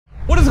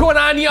going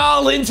on,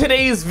 y'all? In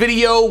today's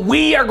video,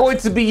 we are going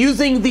to be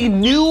using the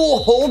new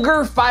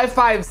HOLGER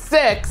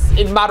 556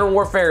 in Modern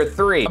Warfare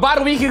 3. About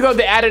a week ago,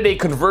 they added a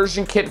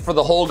conversion kit for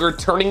the HOLGER,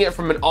 turning it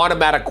from an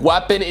automatic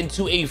weapon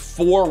into a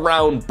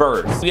 4-round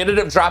burst. We ended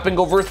up dropping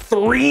over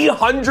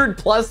 300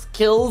 plus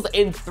kills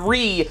and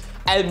 3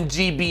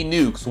 MGB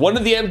nukes. One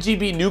of the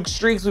MGB nuke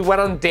streaks, we went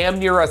on damn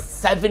near a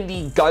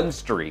 70 gun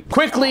streak.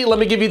 Quickly, let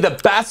me give you the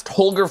best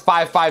HOLGER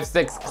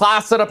 556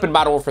 class setup in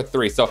Modern Warfare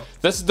 3. So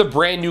this is the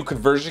brand new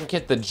conversion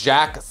kit, the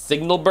Jack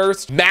Signal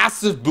Burst.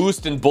 Massive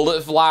boost in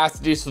bullet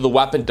velocity, so the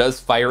weapon does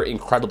fire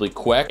incredibly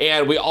quick.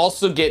 And we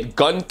also get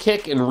gun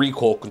kick and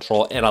recoil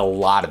control, and a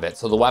lot of it.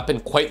 So the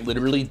weapon quite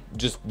literally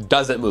just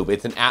doesn't move.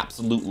 It's an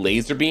absolute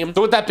laser beam.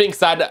 So with that being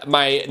said,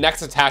 my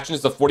next attachment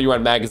is a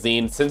 40-round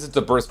magazine. Since it's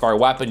a burst fire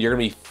weapon, you're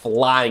gonna be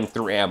flying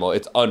through ammo.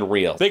 It's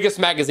unreal. Biggest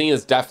magazine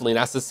is definitely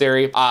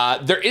necessary.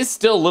 There is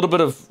still a little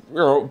bit of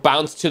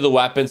bounce to the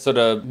weapon, so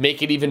to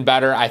make it even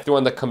better, I threw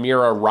on the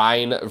Chimera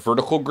Rhine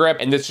vertical grip,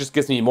 and this just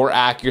gives me more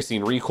accuracy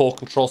and recoil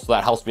control, so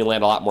that helps me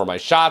land a lot more of my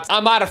shots.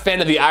 I'm not a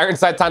fan of the iron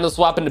sights on this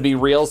weapon, to be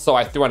real, so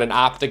I threw on an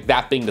optic,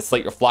 that being the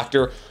slate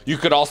reflector. You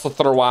could also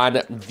throw on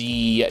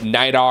the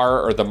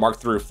NIDAR or the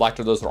Mark III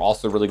reflector. Those are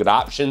also really good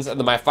options. And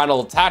then my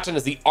final attachment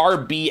is the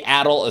RB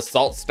Adel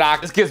assault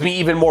stock. This gives me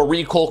even more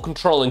recoil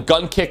control and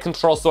gun kick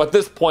control. So at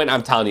this point,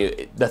 I'm telling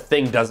you, the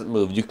thing doesn't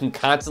move. You can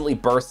constantly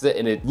burst it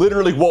and it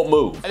literally won't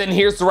move. And then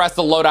here's the rest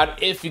of the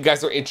loadout if you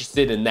guys are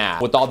interested in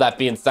that. With all that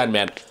being said,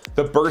 man,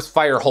 the burst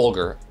fire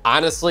HOLGER,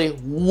 honestly,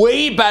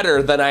 way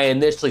better than I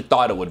initially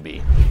thought it would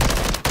be.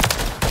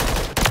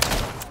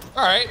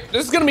 All right,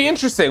 this is gonna be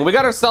interesting. We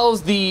got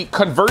ourselves the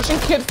conversion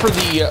kit for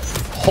the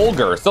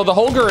HOLGER. So the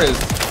HOLGER is,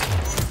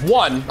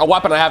 one, a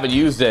weapon I haven't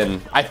used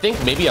in, I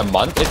think maybe a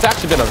month. It's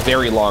actually been a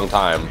very long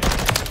time.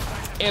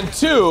 And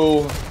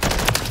two,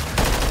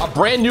 a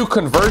brand new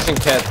conversion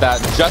kit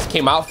that just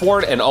came out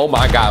for it, and oh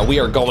my God, we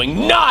are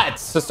going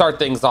nuts to start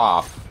things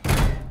off.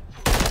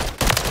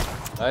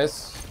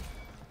 Nice.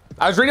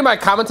 I was reading my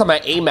comments on my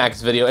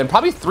AMAX video, and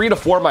probably 3 to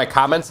 4 of my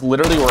comments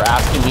literally were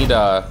asking me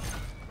to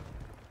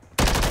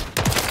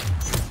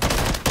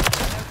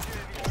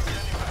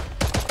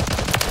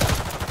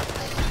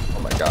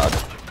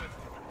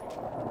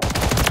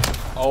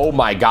oh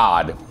my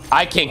God,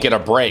 I can't get a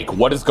break.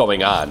 What is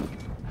going on?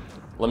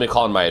 Let me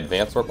call in my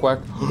advance real quick.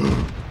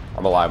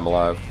 I'm alive, I'm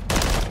alive.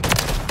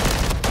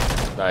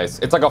 Nice.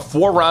 It's like a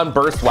 4-round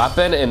burst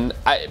weapon, and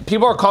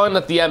people are calling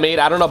it the M8.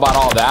 I don't know about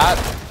all that.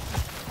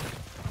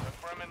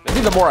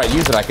 Maybe the more I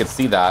use it, I could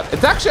see that.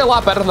 It's actually a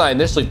lot better than I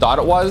initially thought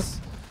it was.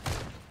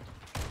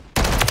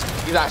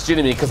 He's not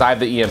shooting me because I have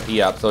the EMP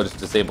up, so it just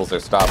disables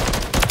their stuff.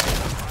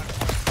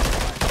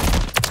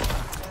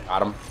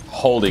 Got him.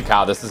 Holy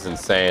cow, this is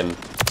insane.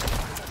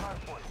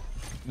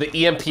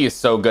 The EMP is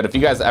so good. If you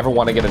guys ever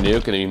want to get a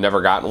nuke and you've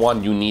never gotten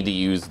one, you need to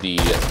use the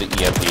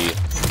EMP.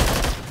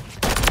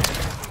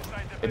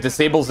 It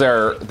disables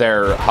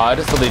their HUD,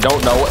 so they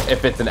don't know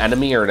if it's an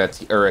enemy or a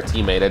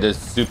teammate. It is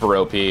super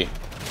OP.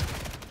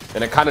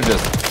 And it kind of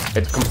just,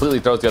 it completely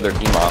throws the other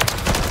team off.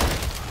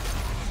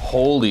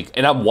 Holy,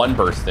 and I'm one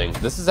bursting.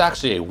 This is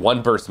actually a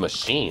one burst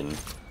machine.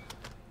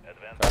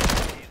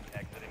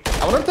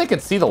 I wonder if they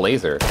could see the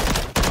laser.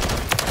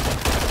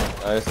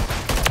 Nice.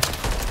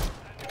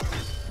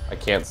 I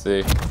can't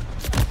see.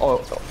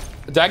 Oh,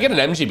 did I get an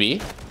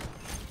MGB?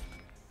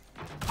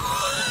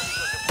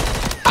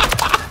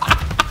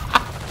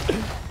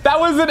 That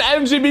was an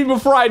MGB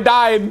before I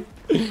died.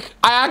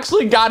 I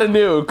actually got a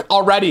nuke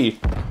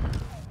already.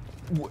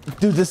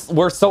 Dude,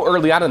 we're so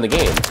early on in the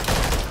game.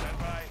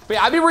 But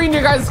yeah, I've been reading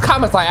your guys'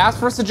 comments. I asked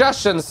for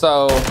suggestions,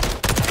 so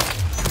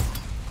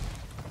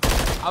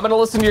I'm gonna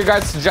listen to your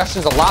guys'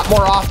 suggestions a lot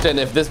more often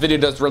if this video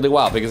does really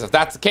well, because if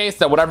that's the case,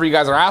 then whatever you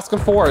guys are asking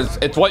for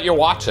it's what you're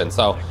watching.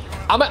 So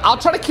I'll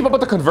try to keep up with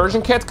the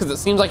conversion kits, because it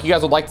seems like you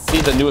guys would like to see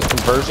the newest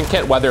conversion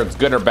kit, whether it's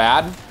good or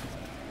bad.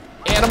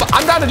 And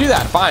I'm down to do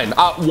that, fine.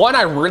 One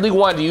I really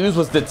wanted to use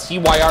was the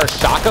TYR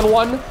shotgun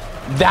one.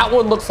 That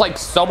one looks like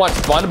so much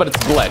fun, but it's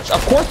glitch.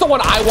 Of course, the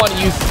one I want to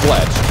use is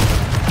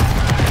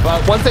glitch.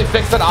 But once they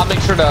fix it, I'll make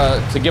sure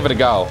to give it a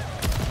go.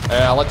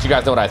 And I'll let you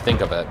guys know what I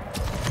think of it.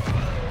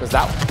 Is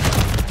that...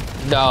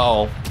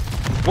 No.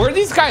 Where are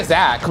these guys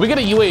at? Can we get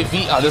a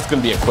UAV? Oh, this is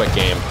gonna be a quick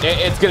game.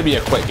 It's gonna be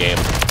a quick game.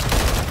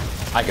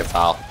 I can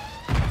tell.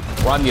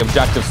 We're on the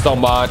objective so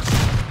much.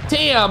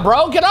 Damn,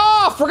 bro, get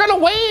off. We're gonna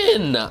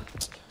win.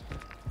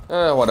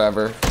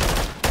 Whatever.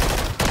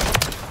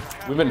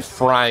 We've been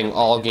frying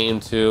all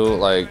game too.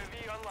 Like,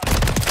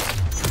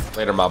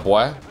 later, my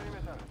boy.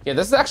 Yeah,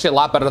 this is actually a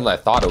lot better than I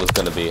thought it was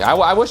gonna be.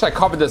 I wish I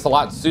covered this a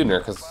lot sooner,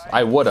 because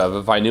I would have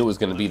if I knew it was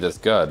gonna be this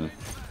good.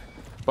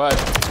 But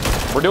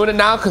we're doing it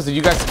now because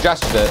you guys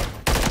suggested it.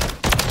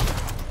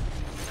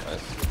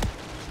 Nice.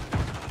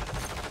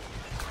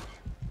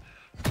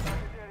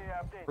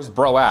 Where's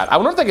bro at? I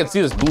wonder if they can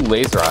see this blue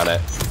laser on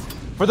it.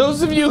 For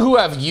those of you who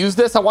have used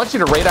this, I want you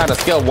to rate on a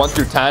scale of 1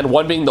 through 10,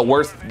 1 being the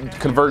worst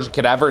conversion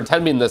kit ever, and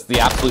 10 being the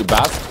absolute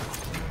best.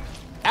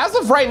 As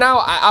of right now,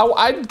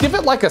 I'd give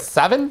it like a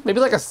 7,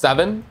 maybe like a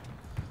 7.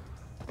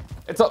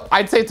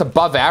 I'd say it's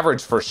above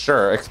average for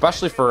sure,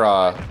 especially for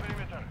a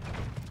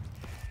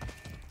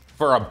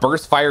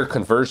burst fire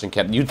conversion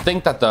kit. You'd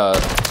think that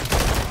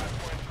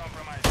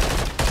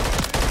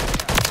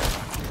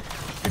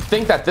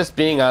this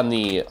being on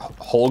the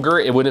HOLGER,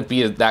 it wouldn't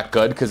be that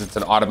good because it's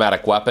an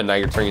automatic weapon. Now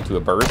you're turning into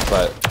a burst,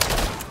 but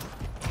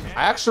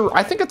I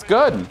think it's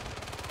good.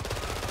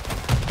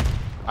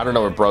 I don't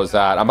know where bro's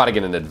at. I'm about to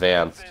get an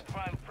advanced.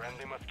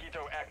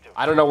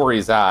 I don't know where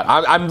he's at.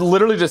 I'm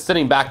literally just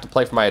sitting back to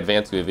play for my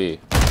advanced UAV.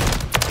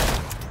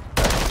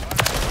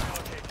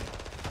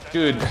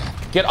 Dude,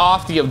 get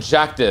off the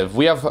objective.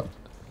 We have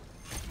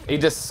a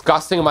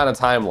disgusting amount of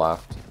time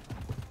left.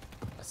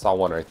 I saw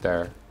one right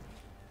there.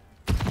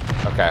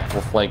 Okay,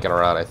 we're flanking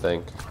around, I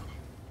think.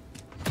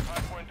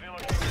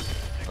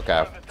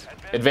 Okay,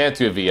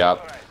 advanced UAV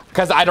up.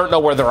 Because I don't know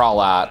where they're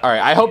all at. All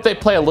right, I hope they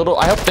play a little.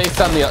 I hope they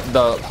send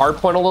the hard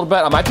point a little bit.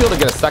 I might be able to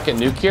get a second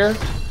nuke here.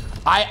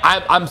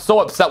 I'm so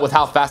upset with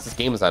how fast this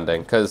game is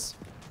ending because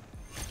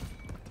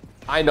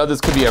I know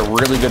this could be a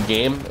really good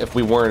game if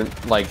we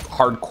weren't like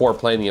hardcore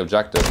playing the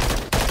objective.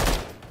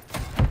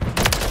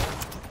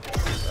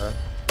 Okay.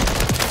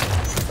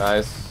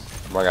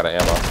 Nice. I got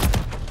an ammo.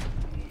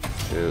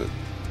 Shoot.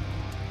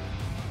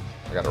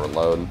 I gotta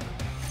reload.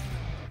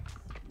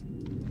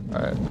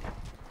 All right.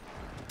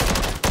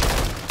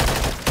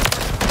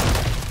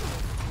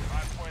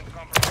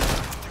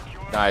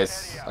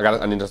 Nice.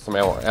 I need some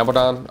ammo. Ammo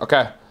down.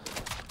 Okay.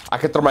 I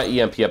can throw my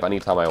EMP up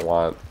anytime I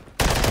want.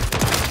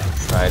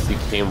 Nice. He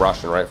came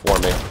rushing right for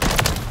me.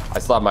 I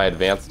still have my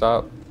advanced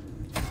up.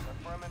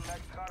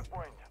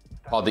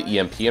 Called the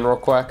EMP in real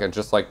quick, and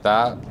just like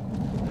that,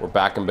 we're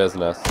back in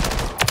business.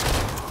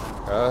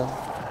 Okay.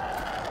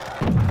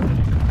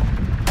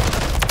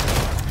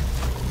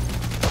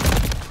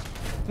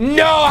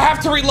 No, I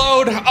have to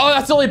reload. Oh,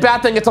 that's the only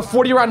bad thing. It's a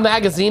 40-round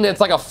magazine. It's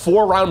like a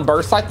 4-round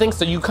burst, I think.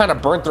 So you kind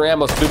of burnt their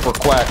ammo super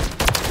quick.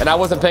 And I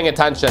wasn't paying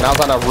attention. I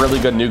was on a really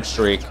good nuke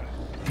streak.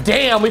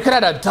 Damn, we could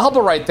have had a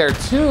double right there,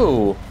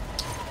 too.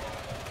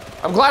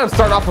 I'm glad I'm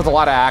starting off with a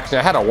lot of action.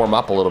 I had to warm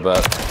up a little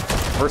bit.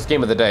 First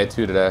game of the day,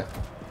 too, today.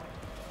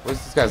 Where's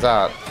this guy's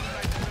at?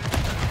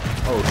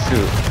 Oh,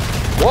 shoot.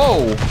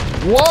 Whoa.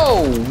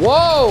 Whoa.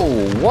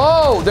 Whoa.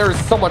 Whoa. There's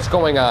so much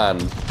going on.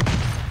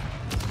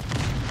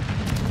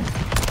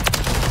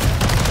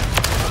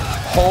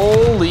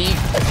 Holy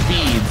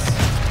feeds.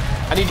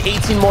 I need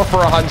 18 more for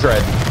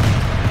 100.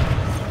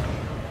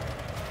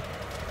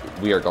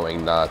 We are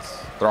going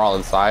nuts. They're all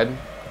inside.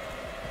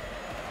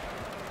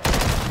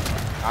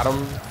 Got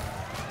him.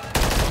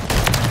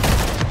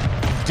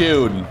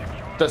 Dude,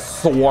 the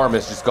swarm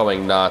is just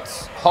going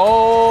nuts.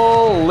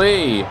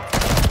 Holy.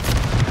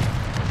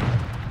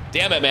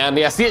 Damn it, man.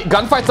 Yeah, see,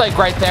 gunfight's like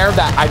right there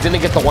that I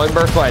didn't get the one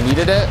burst when I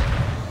needed it.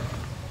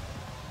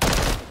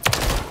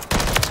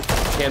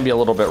 Can be a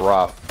little bit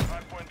rough.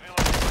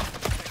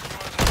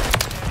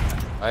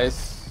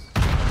 Nice.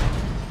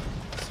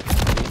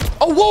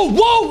 Oh, whoa,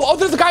 whoa! Oh,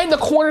 there's a guy in the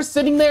corner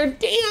sitting there.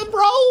 Damn,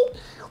 bro!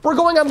 We're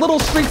going on little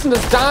streaks and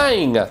it's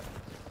dying. I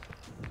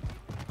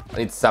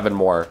need 7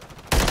 more.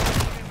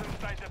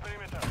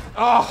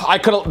 Oh, I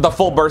could've, the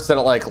full burst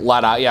didn't like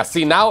let out. Yeah,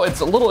 see, now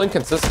it's a little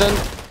inconsistent.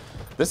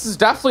 This is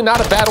definitely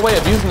not a bad way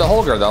of using the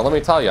HOLGER, though. Let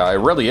me tell you, it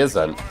really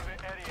isn't.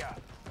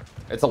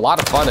 It's a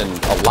lot of fun and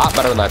a lot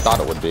better than I thought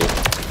it would be.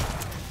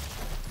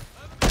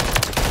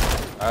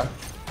 Okay.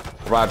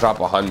 We're about to drop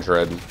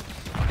 100.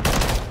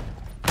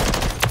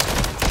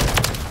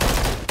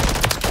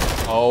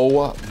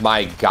 Oh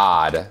my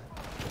god.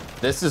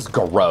 This is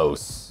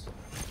gross.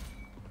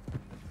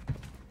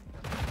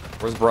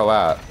 Where's bro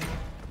at?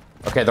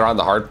 Okay, they're on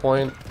the hard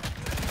point.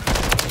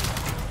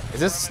 Is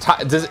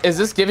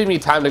this giving me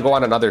time to go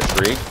on another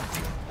streak?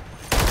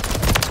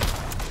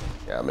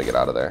 Yeah, let me get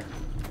out of there.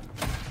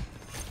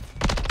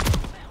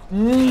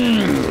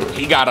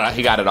 He got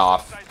it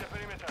off.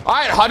 All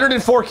right,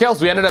 104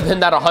 kills. We ended up hitting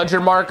that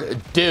 100 mark.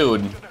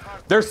 Dude,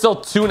 there's still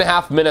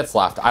 2.5 minutes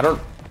left.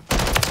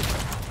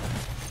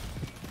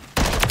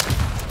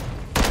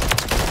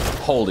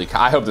 Holy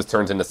cow, I hope this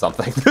turns into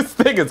something. This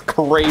thing is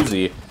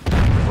crazy.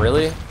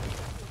 Really?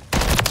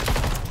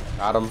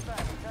 Got him.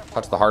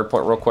 Touch the hard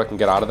point real quick and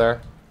get out of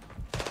there.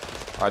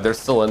 All right, they're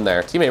still in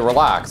there. Teammate,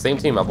 relax. Same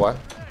team, my boy.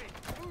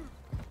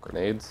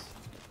 Grenades.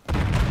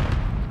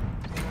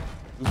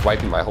 Who's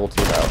wiping my whole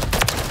team out?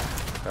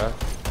 Okay.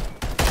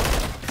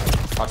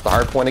 Watch the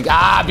hard point again.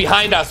 Ah,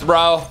 behind us,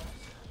 bro.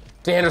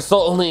 Damn, there's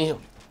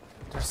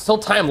still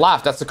time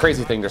left. That's the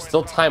crazy thing. There's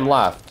still time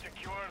left.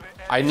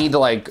 I need to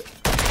like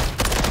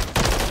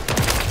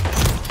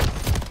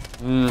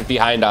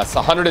behind us.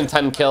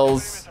 110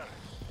 kills.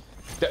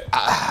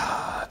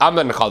 I'm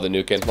gonna call the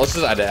nuke in. Let's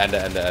just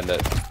end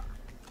it.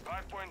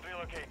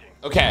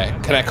 Okay,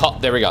 can I call?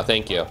 There we go.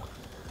 Thank you.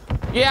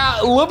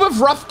 Yeah, a little bit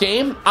of rough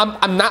game.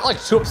 I'm not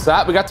like too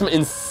upset. We got some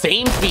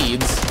insane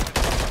feeds.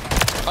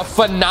 A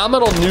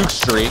phenomenal nuke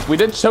streak. We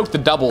did choke the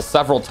double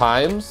several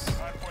times.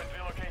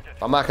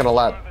 I'm not gonna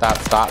let that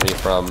stop me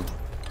from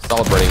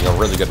celebrating a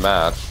really good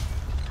match.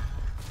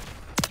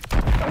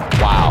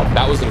 Wow,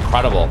 that was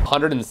incredible.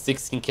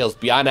 116 kills,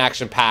 beyond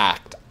action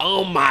packed.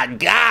 Oh my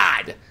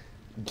God.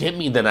 Give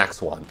me the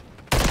next one.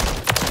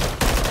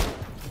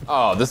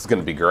 Oh, this is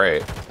gonna be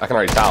great. I can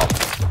already tell.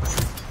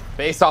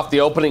 Based off the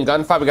opening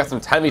gunfight, we got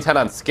some 10v10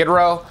 on Skid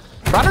Row.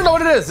 But I don't know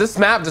what it is. This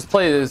map just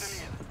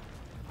plays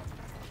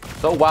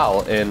so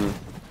well in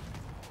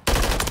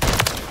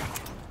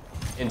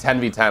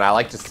 10v10. I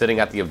like just sitting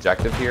at the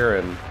objective here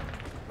and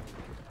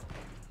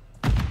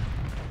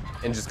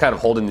just kind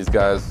of holding these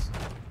guys.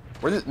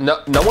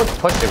 No one's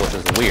pushing, which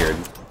is weird.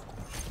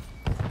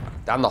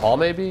 Down the hall,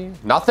 maybe?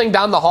 Nothing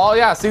down the hall?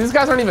 Yeah, see, these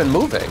guys aren't even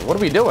moving. What are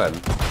we doing?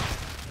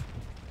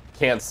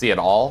 Can't see at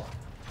all.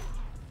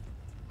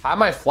 How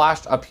am I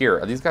flashed up here?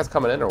 Are these guys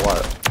coming in or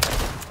what?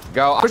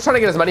 Go. I'm just trying to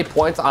get as many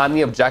points on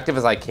the objective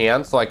as I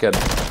can so I could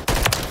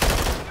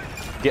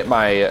get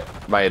my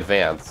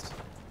advanced.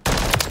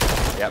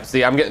 Yep,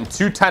 see, I'm getting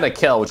 210 a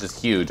kill, which is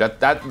huge.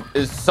 That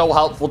is so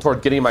helpful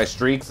toward getting my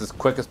streaks as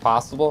quick as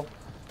possible.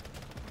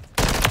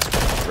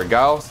 There we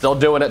go. Still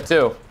doing it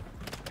too.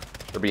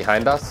 They're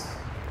behind us.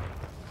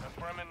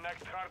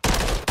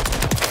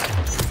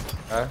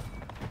 Okay.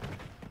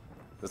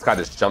 This guy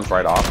just jumped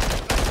right off.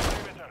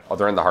 Oh,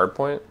 they're in the hard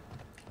point.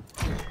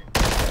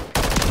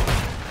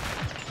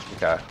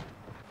 Okay.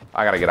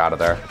 I gotta get out of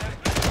there.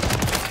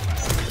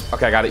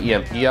 Okay, I got an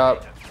EMP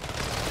up.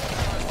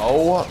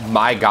 Oh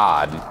my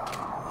God.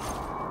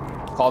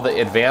 Call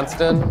the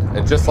advanced in,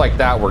 and just like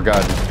that, we're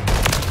good.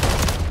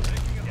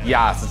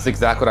 Yes, it's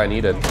exactly what I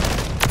needed.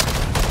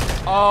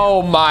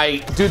 Oh my,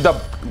 dude,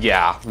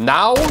 yeah,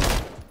 now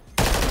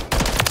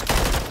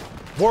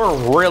we're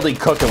really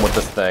cooking with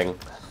this thing.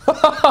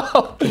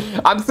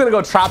 I'm just gonna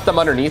go trap them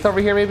underneath over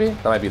here, maybe?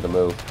 That might be the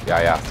move.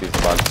 Yeah, see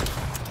some fun.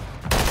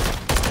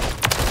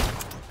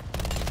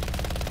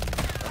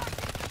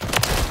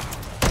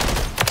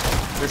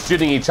 They're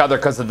shooting each other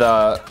because of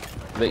the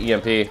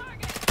EMP.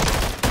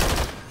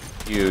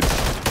 Huge.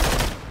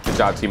 Good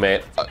job,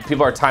 teammate.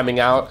 People are timing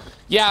out.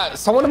 Yeah,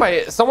 someone in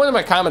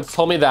my comments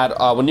told me that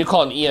when you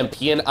call an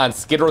EMP in on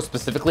Skid Row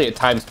specifically, it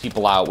times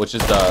people out, which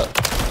is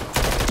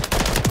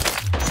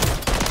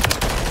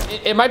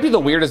it might be the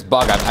weirdest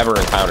bug I've ever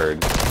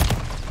encountered. I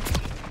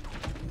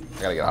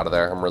gotta get out of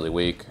there. I'm really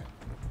weak.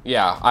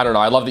 Yeah, I don't know.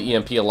 I love the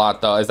EMP a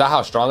lot, though. Is that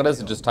how strong it is?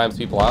 It just times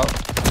people out?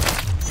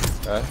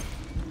 Okay.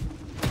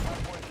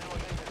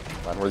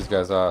 Man, where these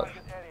guys at?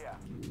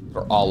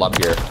 They're all up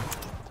here.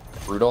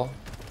 Brutal.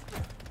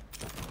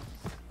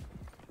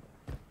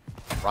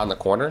 Around the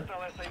corner.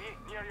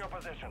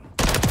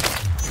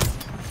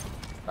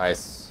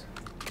 Nice.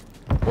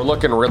 We're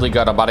looking really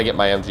good. I'm about to get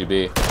my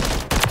MGB.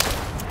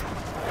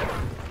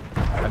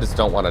 I just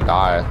don't want to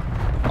die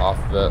off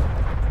of it.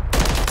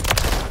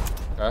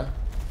 Okay.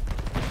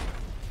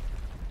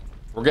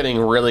 We're getting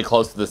really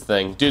close to this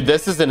thing. Dude,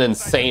 this is an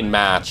insane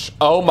match.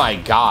 Oh my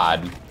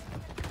God.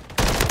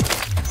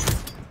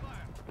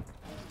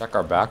 Check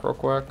our back real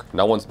quick.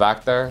 No one's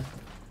back there.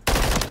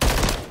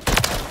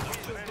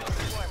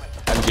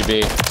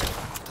 MGB.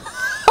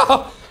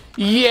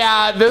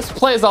 Yeah, this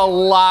plays a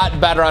lot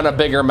better on a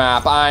bigger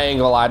map. I ain't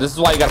gonna lie. This is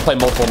why you gotta play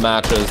multiple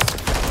matches.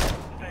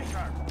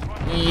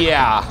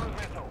 Yeah.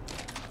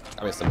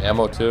 Got me some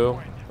ammo too.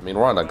 I mean,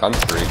 we're on a gun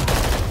streak.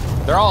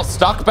 They're all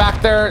stuck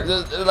back there.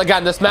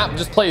 Again, this map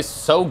just plays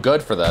so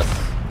good for this.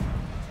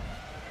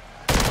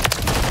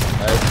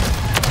 Okay.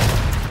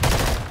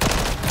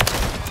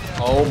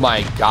 Oh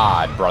my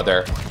God,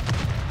 brother.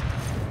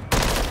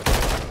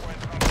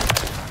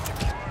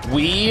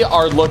 We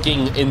are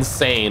looking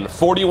insane.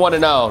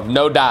 41-0,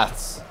 no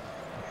deaths.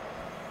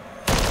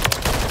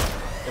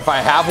 If I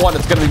have one,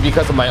 it's gonna be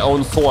because of my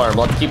own swarm.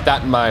 Let's keep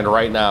that in mind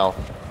right now.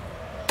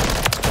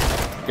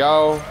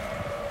 Go.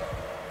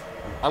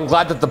 I'm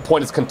glad that the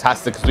point is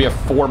contested because we have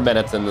 4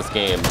 minutes in this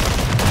game.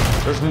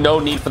 There's no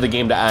need for the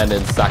game to end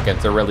in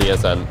seconds. There really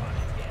isn't.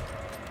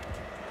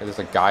 Okay, there's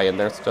a guy in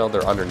there still.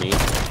 They're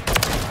underneath.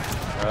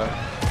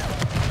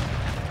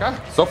 Okay.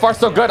 So far,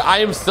 so good. I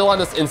am still on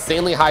this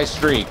insanely high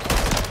streak.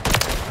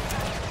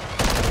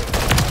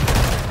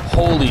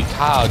 Holy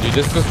cow, dude.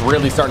 This is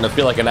really starting to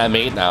feel like an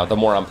M8 now, the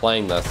more I'm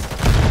playing this.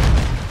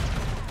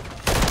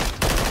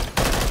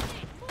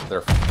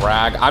 They're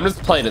frag. I'm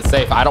just playing it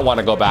safe. I don't want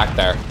to go back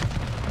there.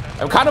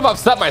 I'm kind of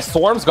upset my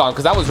swarm's gone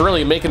because that was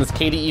really making this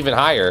KD even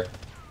higher.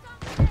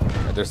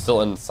 They're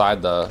still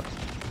inside the...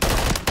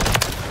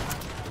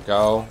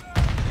 Go.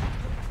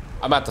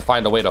 I'm about to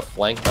find a way to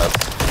flank this.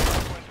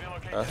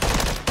 Okay.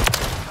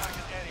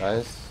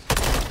 Nice.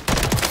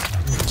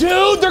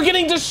 Dude, they're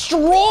getting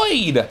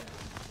destroyed!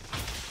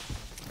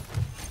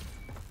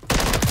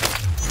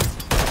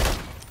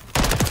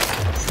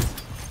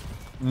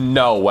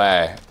 No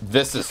way.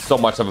 This is so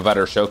much of a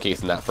better showcase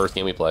than that first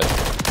game we played.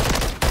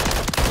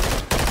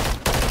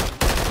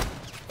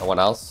 No one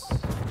else?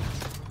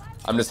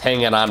 I'm just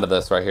hanging on to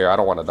this right here. I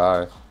don't want to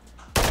die.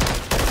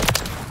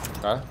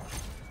 Okay.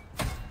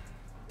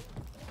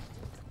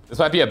 This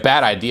might be a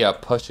bad idea,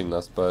 pushing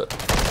this, but...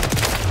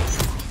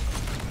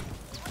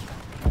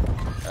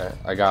 Okay,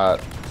 I got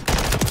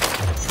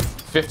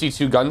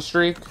 52 gun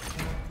streak.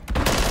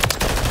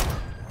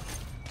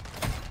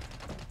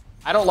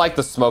 I don't like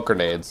the smoke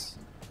grenades.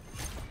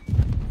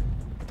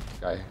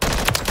 Okay.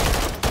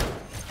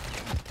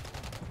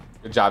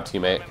 Good job,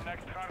 teammate.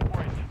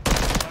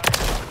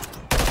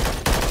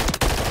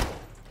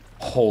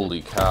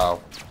 Holy cow.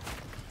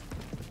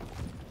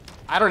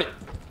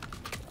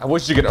 I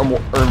wish you could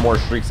earn more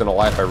streaks in a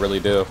life. I really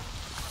do.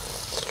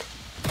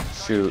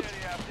 Shoot.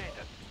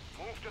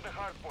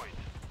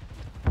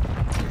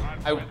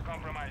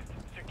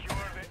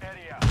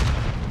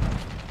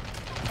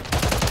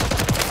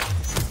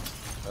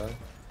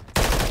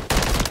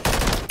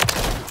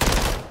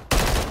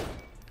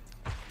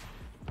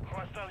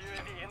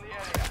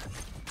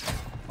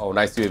 Oh,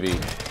 nice UAV.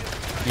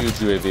 Huge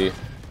UAV.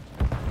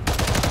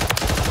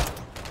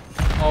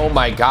 Oh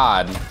my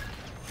god.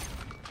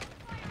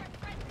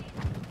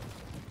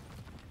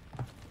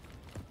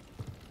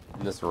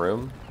 In this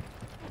room?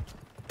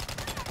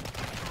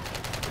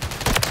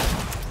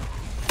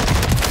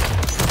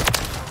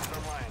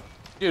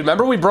 Dude,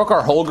 remember we broke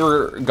our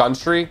HOLGER gun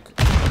streak?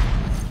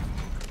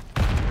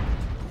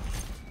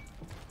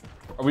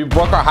 We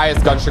broke our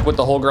highest gun streak with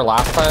the HOLGER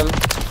last time.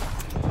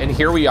 And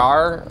here we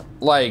are,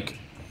 like,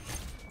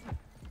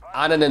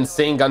 on an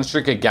insane gun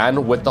streak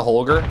again with the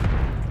HOLGER.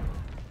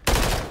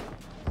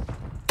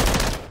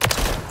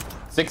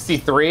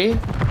 63.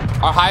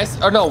 Our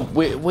highest, or no,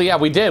 yeah,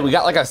 we did. We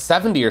got like a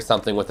 70 or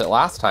something with it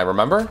last time,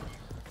 remember?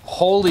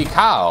 Holy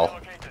cow.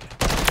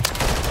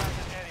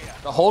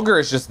 The HOLGER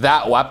is just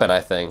that weapon,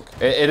 I think.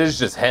 It is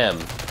just him.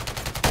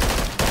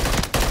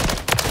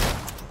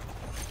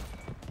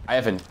 I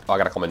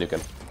gotta call my nuke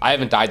in. I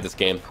haven't died this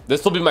game.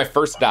 This will be my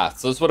first death,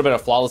 so this would have been a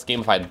flawless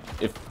game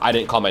if I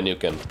didn't call my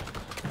nuke in.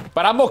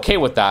 But I'm okay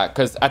with that,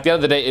 because at the end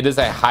of the day, it is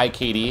a high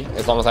KD.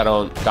 As long as I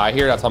don't die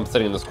here, that's why I'm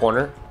sitting in this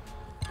corner.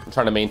 I'm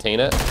trying to maintain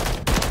it.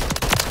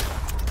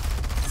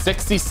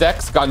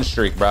 66 gun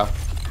streak, bro.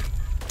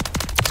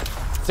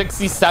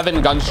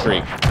 67 gun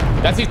streak.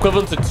 That's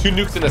equivalent to 2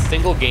 nukes in a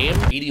single game.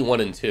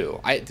 81 and 2.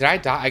 Did I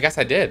die? I guess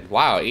I did.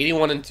 Wow,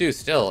 81 and 2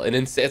 still. And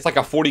it's like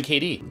a 40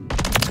 KD.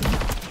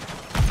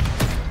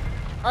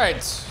 All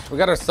right, we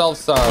got ourselves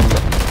some.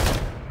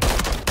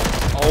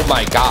 Oh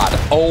my god.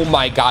 Oh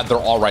my god, they're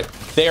all right.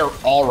 They're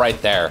all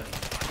right there.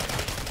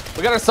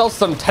 We got ourselves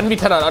some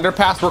 10v10 on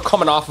underpass. We're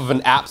coming off of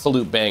an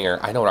absolute banger.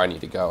 I know where I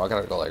need to go. I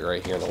gotta go like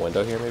right here in the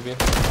window here, maybe.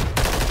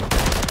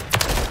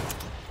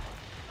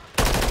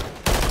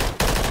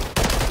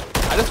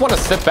 I just want to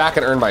sit back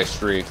and earn my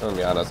streaks. I'm gonna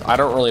be honest. I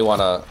don't really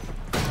want to.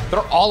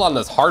 They're all on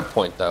this hard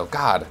point though.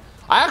 God,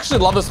 I actually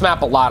love this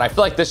map a lot. I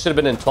feel like this should have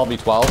been in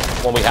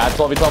 12v12 when we had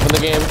 12v12 in the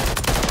game.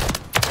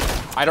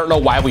 I don't know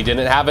why we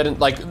didn't have it.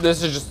 Like,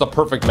 this is just the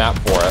perfect map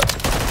for it.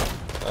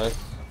 Nice.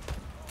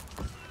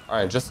 All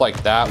right, just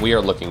like that, we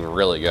are looking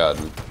really good.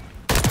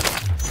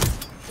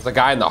 There's a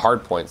guy in the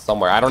hard point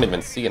somewhere. I don't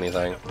even see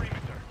anything.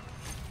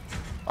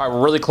 All right,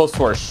 we're really close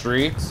to our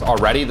streaks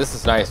already. This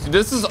is nice. Dude,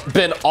 this has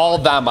been all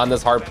them on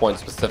this hard point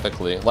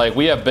specifically. Like,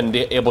 we have been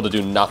able to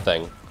do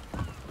nothing.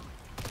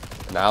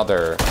 Now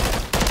they're...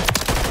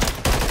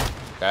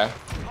 Okay.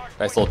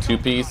 Nice little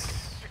two-piece.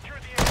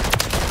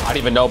 I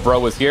didn't even know bro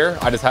was here.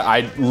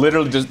 I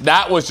literally just...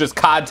 That was just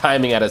COD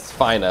timing at its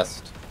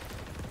finest.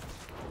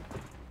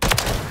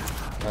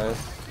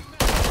 Nice.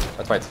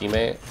 That's my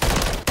teammate.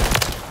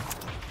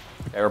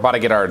 Okay, we're about to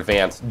get our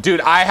advance.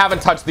 Dude, I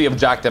haven't touched the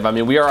objective. I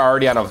mean, we are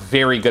already on a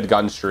very good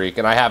gun streak,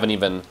 and I haven't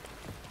even...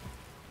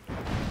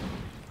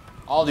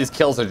 All these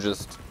kills are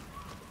just...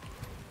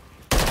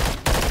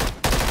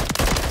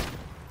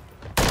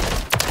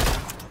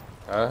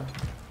 Okay.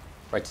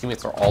 My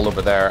teammates are all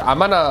over there. I'm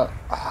gonna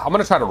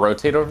try to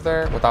rotate over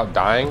there without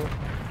dying.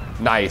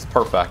 Nice,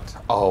 perfect.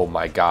 Oh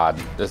my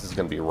god, this is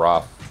gonna be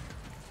rough.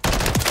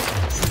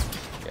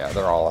 Yeah,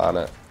 they're all on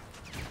it.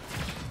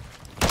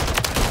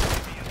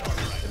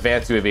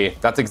 Advance UAV.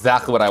 That's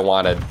exactly what I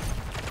wanted.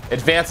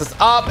 Advance is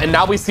up, and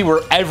now we see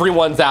where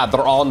everyone's at.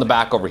 They're all in the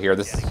back over here.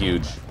 This is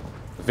huge.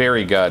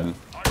 Very good.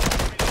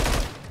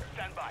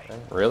 Okay,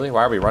 really?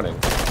 Why are we running?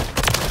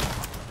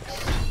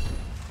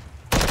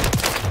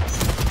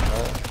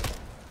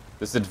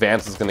 This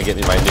advance is going to get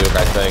me my nuke,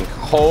 I think.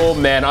 Oh,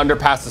 man.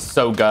 Underpass is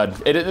so good.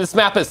 This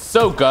map is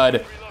so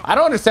good. I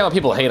don't understand why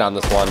people hate on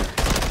this one.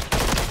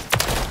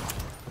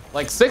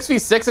 Like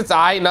 6v6, it's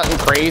nothing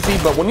crazy,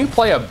 but when you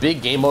play a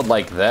big game mode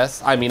like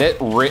this, I mean,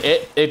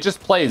 it just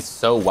plays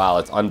so well.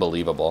 It's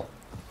unbelievable.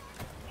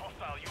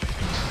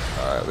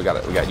 All right, we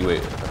got UAV.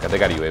 Okay, they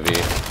got a UAV.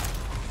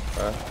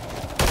 Okay.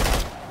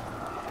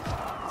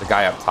 The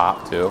guy up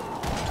top too.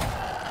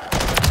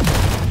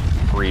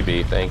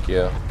 Freebie, thank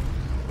you.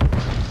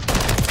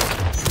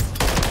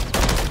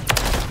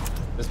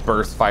 This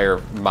burst fire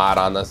mod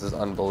on this is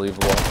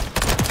unbelievable.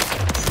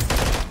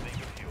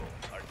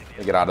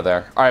 Get out of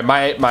there. All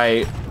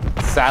right,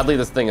 sadly,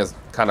 this thing is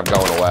kind of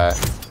going away.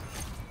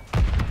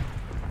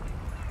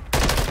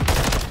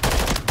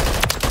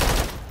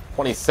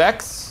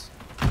 $26.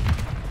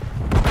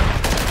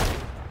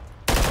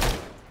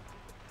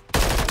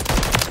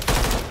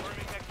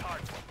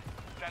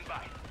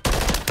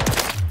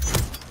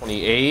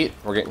 $28.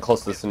 We're getting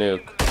close to this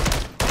nuke.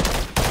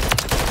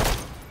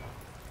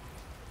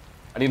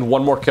 I need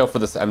one more kill for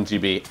this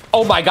MGB.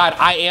 Oh my God,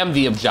 I am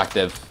the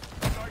objective.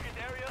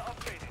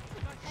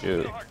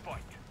 Shoot.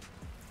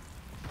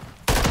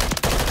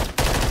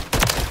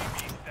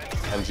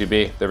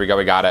 MGB, there we go,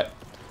 we got it.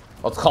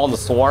 Let's call in the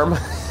swarm.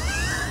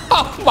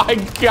 Oh my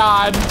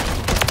God.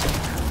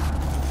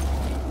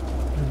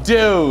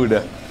 Dude.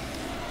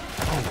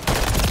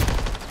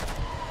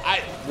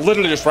 I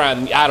literally just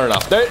ran, I don't know.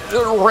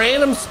 The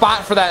random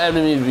spot for that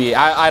MGB,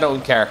 I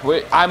don't care.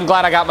 I'm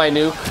glad I got my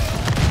nuke.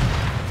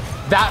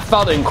 That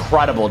felt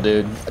incredible,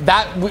 dude.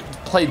 That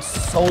played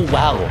so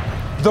well.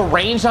 The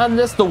range on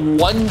this, the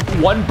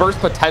one burst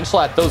potential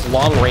at those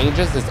long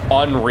ranges is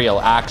unreal,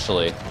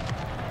 actually.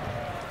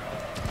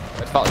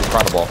 It felt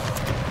incredible.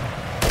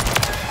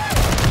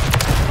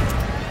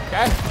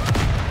 Okay.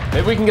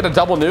 Maybe we can get a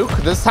double nuke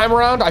this time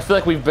around. I feel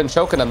like we've been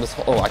choking on this.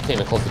 Oh, I can't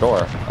even close the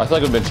door. I feel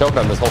like we've been choking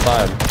on this whole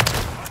time.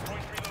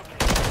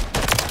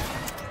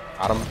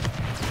 Got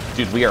him.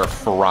 Dude, we are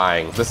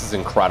frying. This is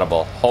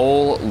incredible.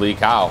 Holy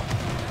cow.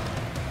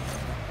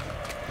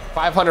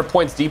 500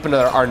 points deep into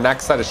our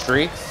next set of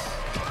streaks.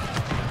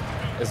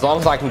 As long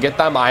as I can get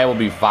them, I will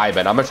be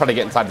vibing. I'm gonna try to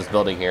get inside this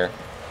building here.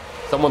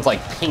 Someone's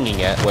like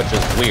pinging it, which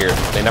is weird.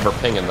 They never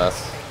ping in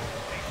this.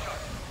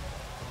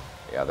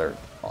 Yeah, they're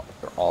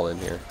all in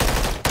here.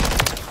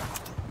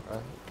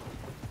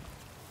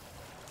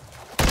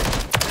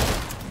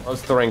 I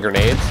was throwing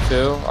grenades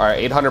too. All right,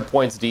 800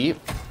 points deep.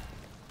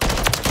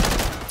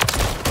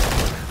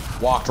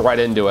 Walked right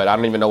into it. I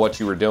don't even know what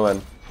you were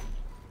doing.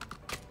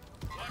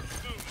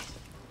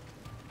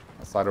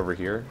 Slide over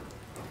here.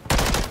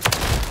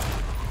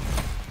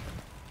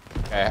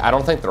 Okay, I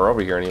don't think they're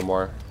over here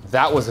anymore.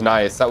 That was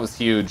nice. That was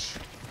huge.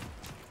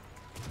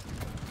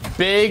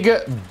 Big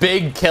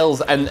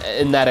kills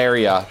in that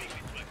area.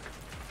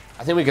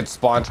 I think we could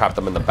spawn trap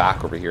them in the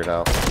back over here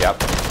now.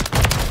 Yep.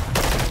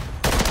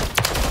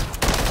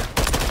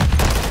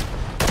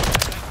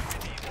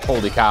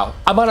 Holy cow.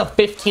 I'm on a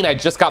 15. I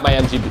just got my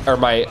MG or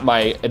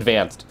my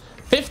advanced.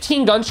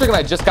 15 gun string and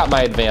I just got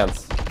my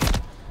advanced.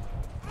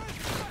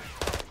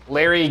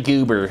 Larry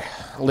Goober.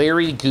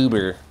 Larry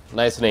Goober.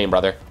 Nice name,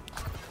 brother.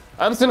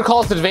 I'm just gonna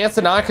call this advanced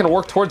and now I can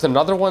work towards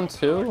another one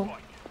too.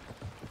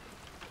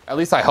 At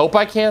least I hope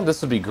I can.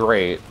 This would be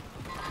great.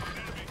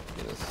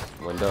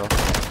 This window.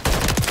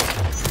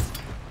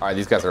 All right,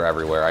 these guys are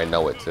everywhere. I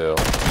know it too.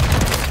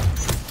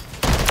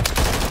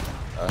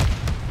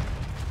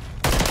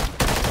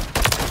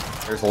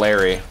 There's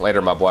Larry.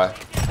 Later, my boy.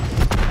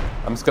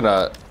 I'm just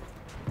gonna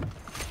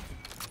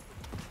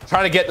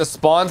try to get the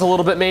spawns a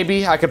little bit,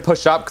 maybe. I could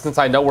push up since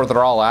I know where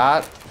they're all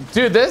at.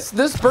 Dude, this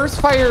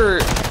burst fire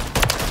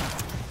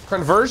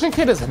conversion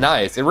kit is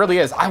nice. It really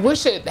is. I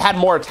wish it had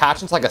more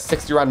attachments, like a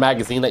 60-round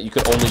magazine that you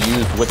could only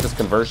use with this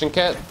conversion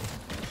kit.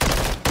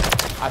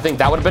 I think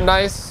that would have been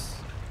nice.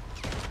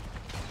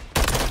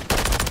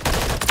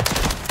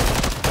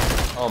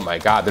 Oh my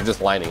God, they're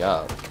just lining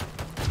up.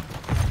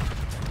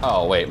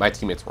 Oh wait, my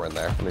teammates were in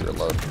there. Let me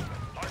reload.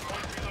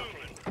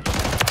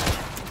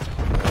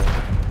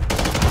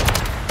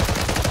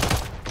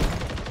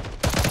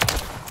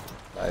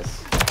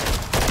 Nice.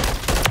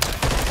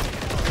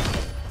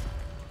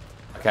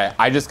 Okay,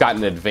 I just got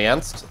an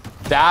advanced.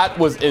 That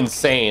was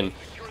insane.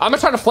 I'm gonna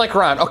try to flank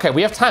around. Okay,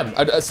 we have time.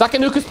 A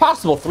second nuke is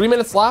possible. 3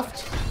 minutes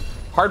left.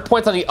 Hard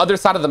points on the other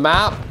side of the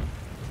map.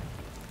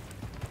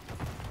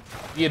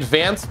 The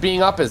advanced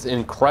being up is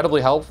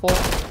incredibly helpful.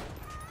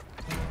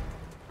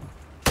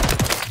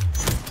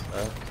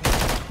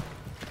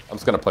 I'm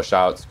just gonna push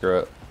out. Screw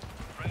it.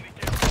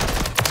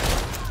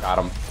 Got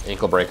him.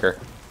 Ankle breaker.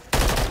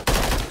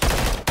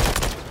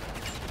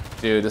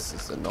 Dude, this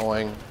is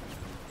annoying.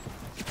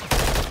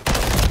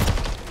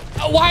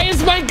 Why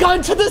is my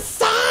gun to the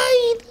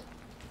side?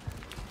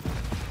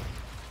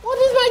 What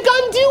is my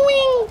gun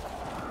doing?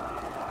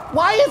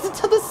 Why is it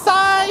to the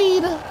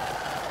side?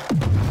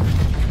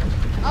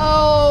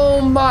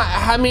 Oh my,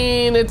 I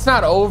mean, it's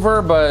not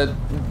over, but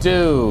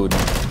dude,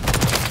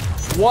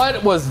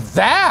 what was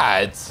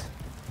that?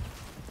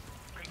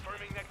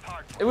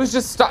 It was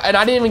just, and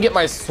I didn't even get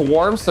my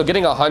swarm, so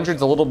getting 100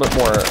 is a little bit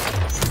more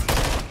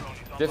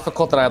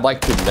difficult than I'd like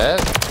to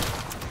admit.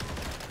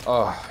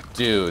 Oh,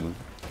 dude.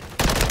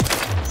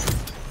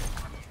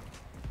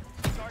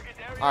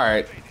 All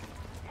right.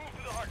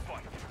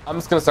 I'm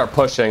just gonna start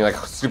pushing like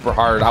super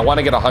hard. I want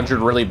to get 100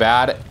 really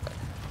bad.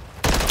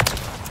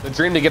 The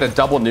dream to get a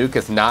double nuke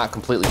is not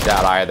completely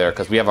dead either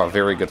because we have a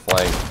very good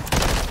flank.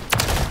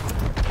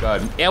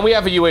 Good. And we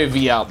have a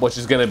UAV up, which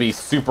is gonna be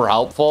super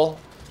helpful.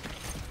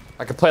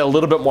 I could play a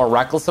little bit more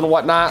reckless and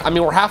whatnot. I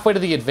mean, we're halfway to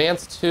the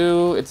advanced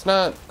too. It's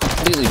not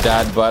completely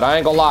dead, but I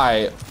ain't gonna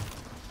lie.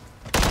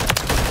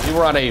 We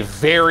were on a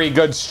very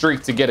good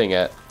streak to getting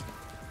it.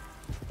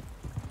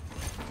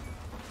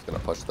 Just gonna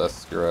push this,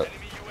 screw it.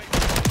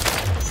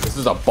 This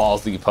is a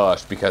ballsy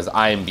push because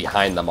I am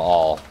behind them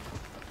all.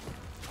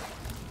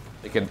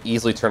 They could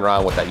easily turn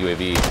around with that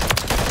UAV.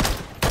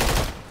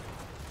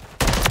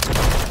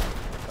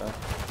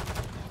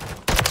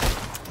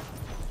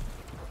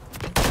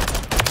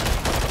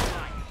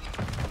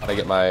 Gotta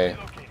get my...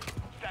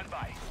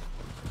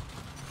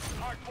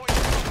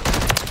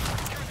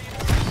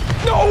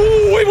 No,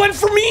 it went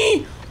for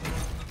me.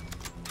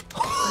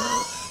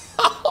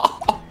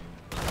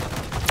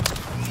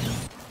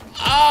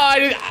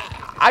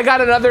 I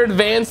got another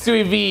advanced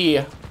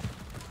UAV.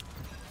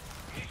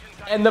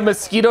 And the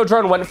mosquito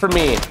drone went for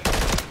me.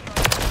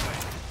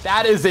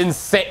 That is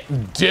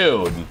insane,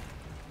 dude.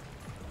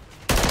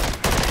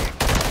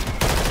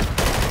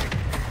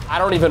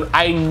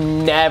 I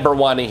never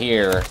want to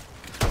hear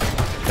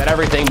that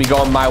everything be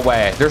going my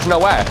way. There's no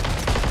way.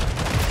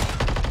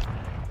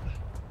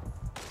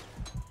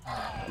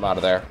 I'm out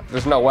of there.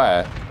 There's no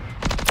way.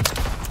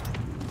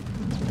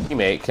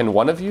 Teammate, can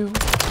one of you?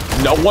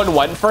 No one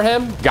went for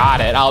him?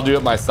 Got it, I'll do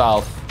it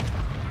myself.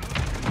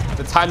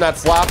 The time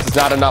that's left is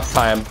not enough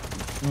time.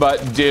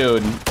 But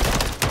dude.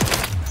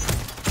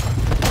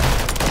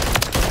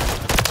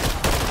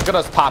 Look at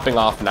us popping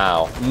off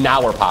now.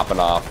 Now we're popping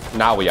off.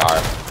 Now we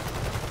are.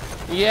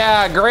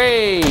 Yeah,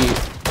 great.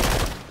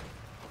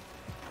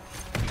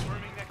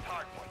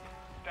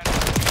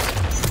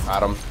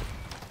 Got him.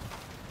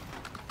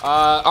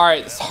 All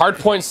right, hard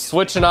points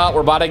switching up.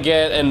 We're about to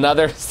get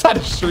another set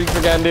of streaks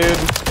again, dude.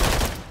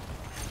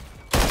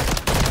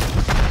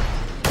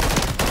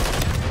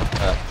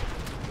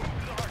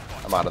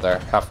 I'm out of there.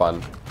 Have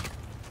fun.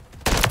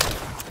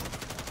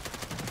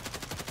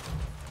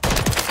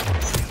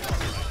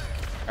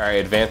 All right,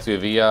 advanced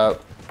UAV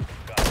up.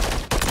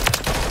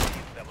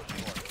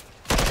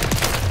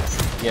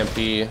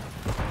 EMP.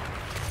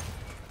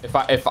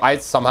 If I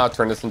somehow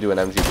turn this into an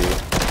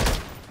MGB,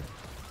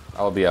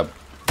 I will be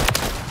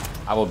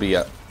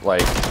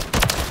like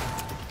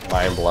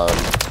mind blown.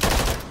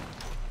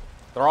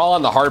 They're all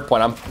on the hard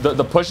point.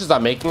 The pushes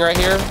I'm making right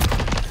here.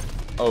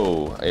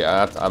 Oh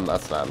yeah,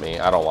 that's not me.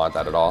 I don't want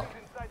that at all.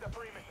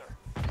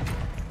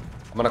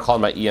 I'm gonna call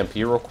in my EMP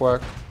real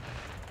quick.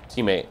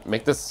 Teammate,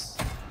 make this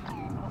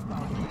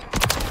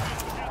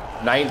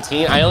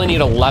 19. I only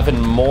need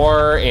 11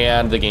 more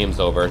and the game's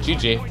over.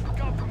 GG.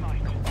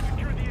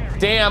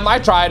 Damn, I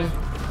tried.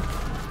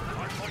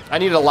 I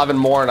need 11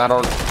 more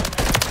and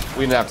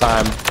we didn't have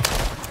time.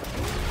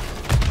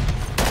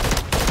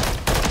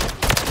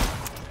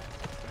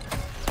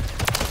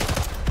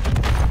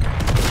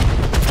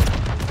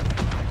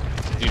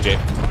 GG.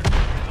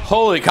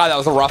 Holy cow, that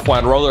was a rough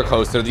one. Roller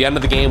coaster. At the end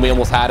of the game, we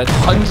almost had it.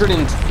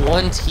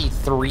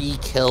 123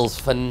 kills.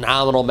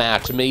 Phenomenal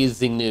match.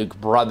 Amazing nuke,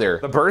 brother.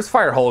 The burst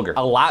fire Holger.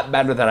 A lot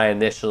better than I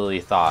initially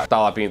thought. With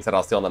all that being said,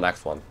 I'll see you on the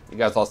next one. You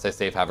guys all stay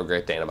safe. Have a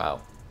great day and I'm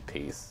out.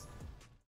 Peace.